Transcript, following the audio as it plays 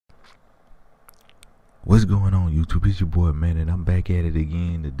What's going on, YouTube? It's your boy, man, and I'm back at it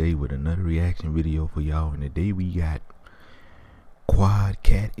again today with another reaction video for y'all. And today we got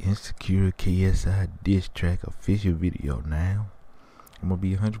Quadeca Insecure KSI diss track official video. Now, I'm gonna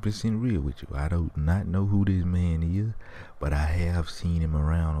be 100% real with you. I do not know who this man is, but I have seen him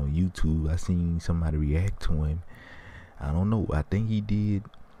around on YouTube. I seen somebody react to him. I don't know. I think he did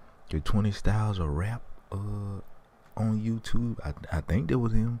the 20 styles of rap on YouTube. I think that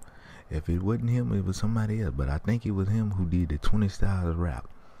was him. If it wasn't him, it was somebody else. But I think it was him who did the 20 styles of rap.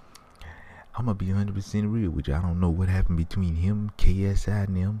 I'm gonna be 100% real with you. I don't know what happened between him, KSI,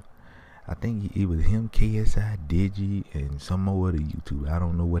 and them. I think it was him, KSI, Digi, and some more other YouTube. I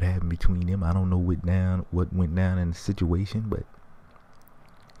don't know what happened between them. I don't know what went down in the situation, but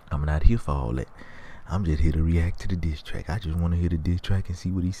I'm not here for all that. I'm just here to react to the diss track. I just want to hear the diss track and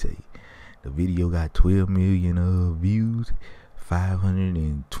see what he say. The video got 12 million views,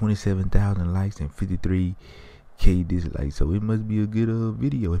 527,000 likes, and 53K dislikes. So it must be a good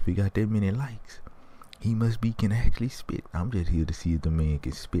video if it got that many likes. He must be can actually spit. I'm just here to see if the man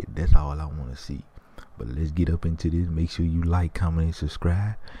can spit. That's all I want to see. But let's get up into this. Make sure you like, comment, and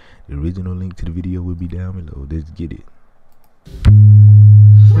subscribe. The original link to the video will be down below. Let's get it.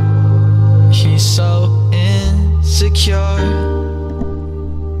 He's so insecure,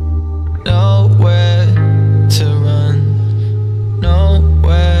 nowhere to run,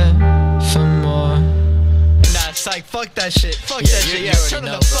 nowhere for more. Nah, psych, fuck that shit. Fuck that shit. Yeah, turn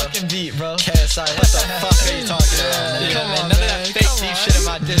on the fucking beat, bro. KSI, what the fuck are you talking about? Come on, none of that fake deep shit in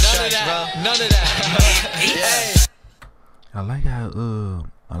my diss tracks, bro. None of that. Hey. I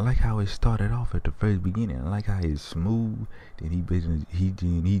like how it started off at the first beginning. I like how it's smooth. Then he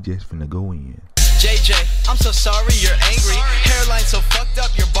just finna go in. JJ, I'm so sorry you're angry. Hairline so fucked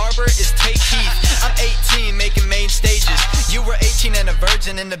up, your barber is Take Heath. I'm 18 making main stages. You were 18 and a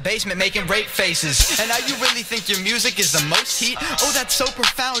virgin in the basement making rape faces. And now you really think your music is the most heat? Oh, that's so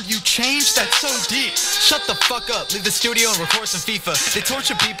profound, you changed, that's so deep. Shut the fuck up, leave the studio and record some FIFA. They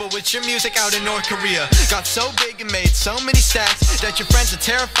torture people with your music out in North Korea. Got so big and made so many stacks that your friends are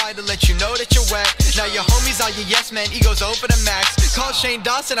terrified to let you know that you're whack. Now your homies are your yes man, egos over the max. Call Shane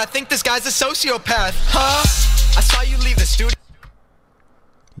Dawson, I think this guy's a sociopath. Huh? I saw you leave the studio.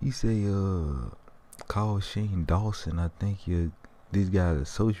 He say, call Shane Dawson. I think this guy's a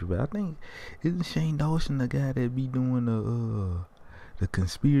sociopath. I think, isn't Shane Dawson the guy that be doing the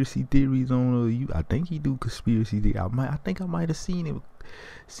conspiracy theories on you? I think he do conspiracy theory. I think I might have seen his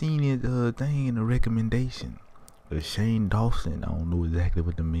thing in the recommendation. Shane Dawson. I don't know exactly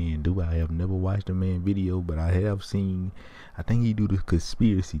what the man do. I have never watched the man video, but I have seen. I think he do the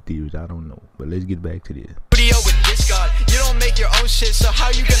conspiracy theories. I don't know, but let's get back to this. Video with this god. You don't make your own shit, so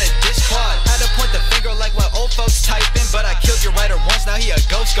how you gonna disquad? Had to point the finger like what old folks typing, but I killed your writer once. Now he a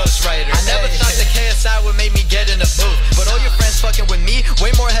ghost writer. I never thought the KSI would make me get in the booth, but all your friends fucking with me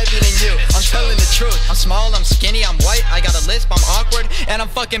way more heavy than you. I'm telling the truth. I'm small, I'm skinny, I'm white, I got a lisp, I'm awkward, and I'm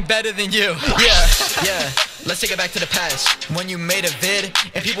fucking better than you. Yeah. Let's take it back to the past, when you made a vid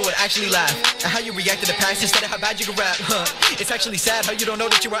and people would actually laugh at how you react to the past instead of how bad you can rap. It's actually sad how you don't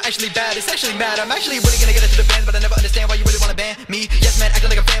know that you are actually bad. It's actually mad. I'm actually really gonna get into the band, but I never understand why you really wanna ban me. Yes man, acting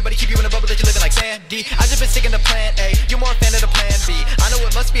like a fan, but he keep you in a bubble that you're living like Sandy. I just been sticking to plan A, you're more a fan of the plan B. I know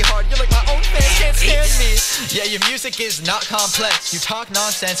it must be hard, you're like my own fan, can't stand me. Yeah, your music is not complex. You talk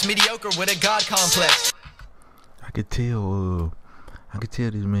nonsense, mediocre with a god complex. I could tell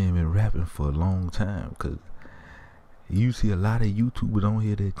this man been rapping for a long time, cause you see a lot of YouTubers on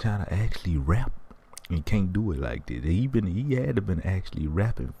here that try to actually rap and can't do it like this. He had to been actually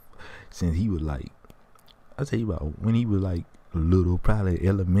rapping since he was like, I tell you about when he was like little, probably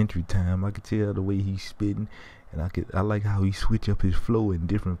elementary time. I could tell the way he's spitting, and I like how he switch up his flow in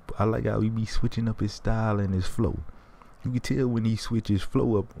different. I like how he be switching up his style and his flow. You can tell when he switches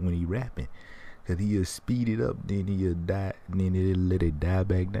flow up when he rapping, cause he'll speed it up, then he'll die, and then he'll let it die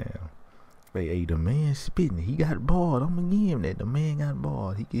back down. Hey, the man spitting. He got barred. I'm gonna give him that. The man got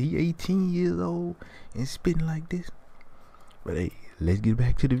barred. He 18 years old and spitting like this. But hey, let's get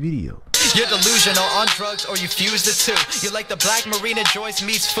back to the video. You're delusional on drugs or you fuse the two. You're like the Black Marina Joyce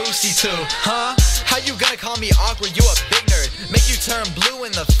meets Fousey too. Huh? How you gonna call me awkward? You a big nerd. Make you turn blue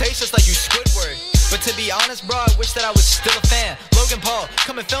in the face just like you Squidward. But to be honest, bro, I wish that I was still a fan. Logan Paul,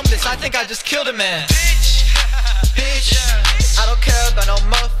 come and film this. I think I just killed a man. Bitch, I don't care about no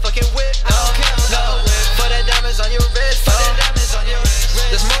motherfucking whip. No, for the diamonds on your wrist.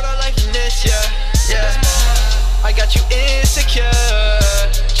 There's more to life than this, yeah. I got you insecure.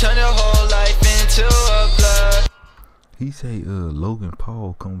 Turn your whole life into a blur. He say, Logan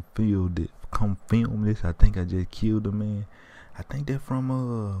Paul, come film this. I think I just killed a man. I think that from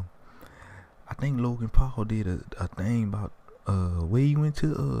I think Logan Paul did a thing about where he went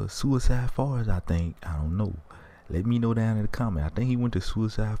to Suicide Forest. I think, I don't know. Let me know down in the comment. I think he went to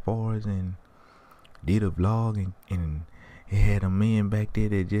Suicide Forest and did a vlog, and it had a man back there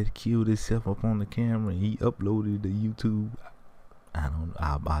that just killed himself up on the camera, and he uploaded to YouTube.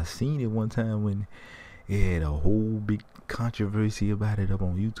 I seen it one time when it had a whole big controversy about it up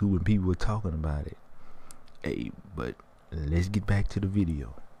on YouTube, and people were talking about it. Hey, but let's get back to the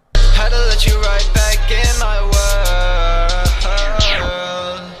video. Had to let you right back in my world.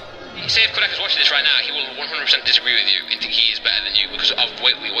 Say if Quadeca's watching this right now, he will 100% disagree with you and think he is better than you because of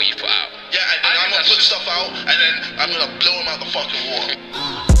what you put out. Yeah, and I'm gonna put stuff out, and then I'm gonna blow him out the fucking water.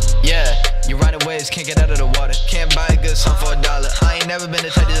 Yeah, you riding waves, can't get out of the water. Can't buy a good song for $1. I ain't never been the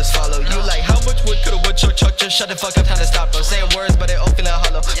type to just follow. You like, how much wood coulda wood chuck? Just shut the fuck up, time to stop, bro. Saying words, but they all feeling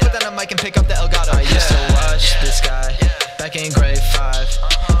hollow. Put down the mic and pick up the Elgato. I used to watch this guy back in grade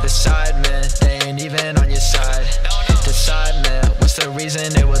 5. The side man, they ain't even on your side. The side man, what's the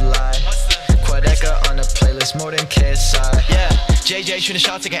reason they would lie? Quadeca on the playlist, more than KSI. Yeah, JJ shooting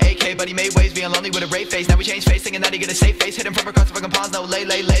shots like an AK, but he made waves, being lonely with a rape face. Now we change face, thinking that he get a safe face. Hit him from across the fucking ponds, no lay.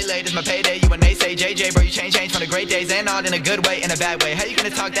 This my payday, you and they say, JJ, bro, you change from the great days, and not in a good way, in a bad way. How you gonna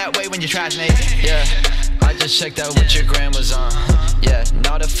talk that way when you're trash, mate? Yeah, I just checked out what your gram was on. Yeah,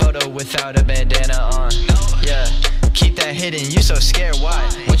 not a photo without a bandana on. Yeah, keep that hidden, you so scared, why?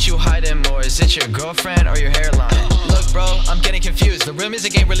 What you hiding more, is it your girlfriend or your hairline? Look bro, I'm getting confused, the real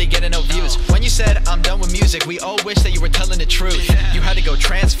music ain't really getting no views. When you said I'm done with music, we all wish that you were telling the truth. You had to go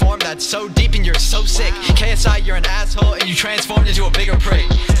transform, that's so deep and you're so sick. KSI, you're an asshole and you transformed into a bigger prick.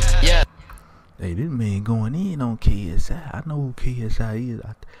 Yeah. Hey, this man going in on KSI. I know who KSI is.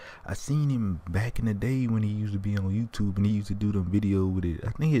 I seen him back in the day when he used to be on YouTube, and he used to do them videos with it. I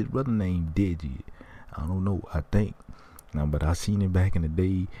think his brother named Deji. I don't know, I think. No, but I seen him back in the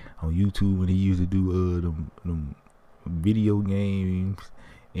day on YouTube when he used to do them video games,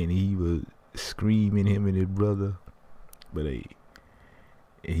 and he was screaming, him and his brother. But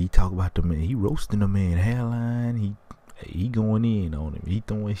he talk about the man, he roasting the man hairline, he going in on him, he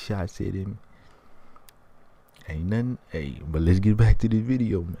throwing shots at him. Ain't nothing. Hey, but let's get back to this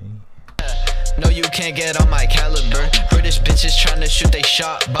video, man. No, you can't get on my caliber. British bitches trying to shoot they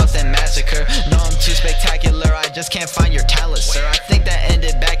shot, Boston massacre. No, I'm too spectacular, I just can't find your talent, sir. I think that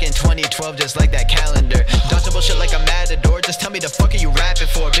ended back in 2012, just like that calendar. Dodge bullshit like a matador, just tell me the fuck are you rapping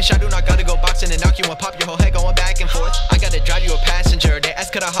for? Bitch, I do not gotta go boxing and knock you and pop your whole head going back and forth. I gotta drive you a passenger, they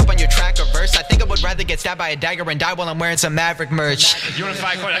ask could I hop on your track or verse? I think I would rather get stabbed by a dagger and die while I'm wearing some Maverick merch. You wanna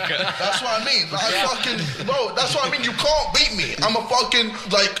fight Quadeca? That's what I mean. I fucking, bro, that's what I mean. You can't beat me. I'm a fucking,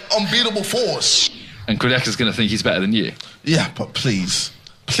 like, unbeatable force. And Quadeca's gonna think he's better than you. Yeah, but please,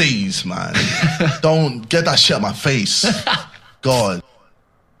 man, don't get that shit out my face. God.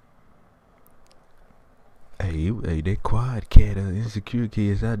 Hey, that Quadeca insecure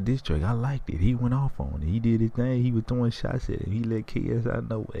KSI diss track, I liked it. He went off on it. He did his thing. He was throwing shots at him. He let KSI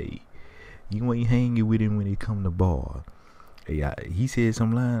know, hey, you ain't hanging with him when it come to ball. Hey, he said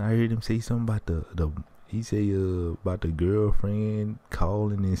some line. I heard him say something about he say about the girlfriend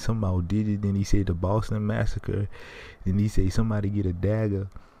calling and somehow did it. Then he said the Boston massacre. Then he say somebody get a dagger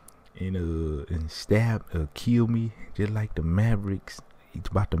and stab kill me just like the Mavericks. It's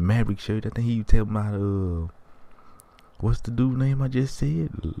about the Maverick shirt. I think he was telling about what's the dude name I just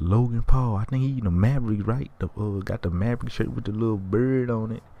said? Logan Paul. I think he the Maverick, right? Got the Maverick shirt with the little bird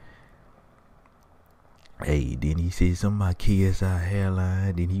on it. Hey, then he said something about KSI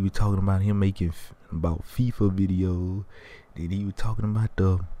hairline. Then he was talking about him making about FIFA videos. Then he was talking about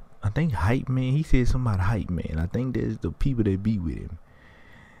I think Hype Man. He said something about Hype Man. I think that's the people that be with him,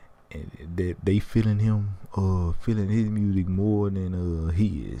 and that they feeling him, feeling his music more than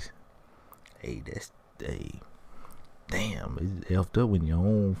his. Hey, damn, it's effed up when your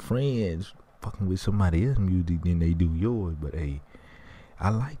own friends fucking with somebody else's music than they do yours. But hey, I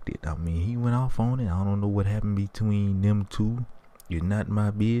liked it. I mean, he went off on it. I don't know what happened between them two. It's not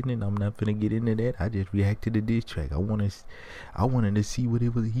my business. I'm not finna get into that. I just reacted to this track. I wanted to see what he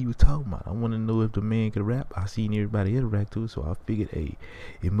was talking about. I want to know if the man could rap. I seen everybody else rap to it, so I figured, hey,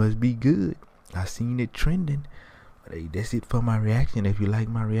 it must be good. I seen it trending. But hey, that's it for my reaction. If you like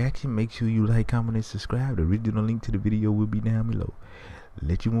my reaction, make sure you like, comment, and subscribe. The original link to the video will be down below.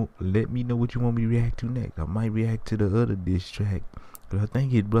 Let me know what you want me to react to next. I might react to the other diss track. But I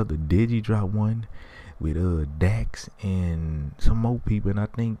think his brother Deji dropped one with Dax and some more people, and I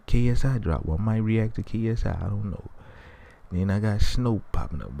think KSI dropped one. I might react to KSI, I don't know. Then I got Snow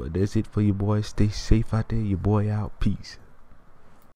popping up. But that's it for your boy. Stay safe out there. Your boy out. Peace.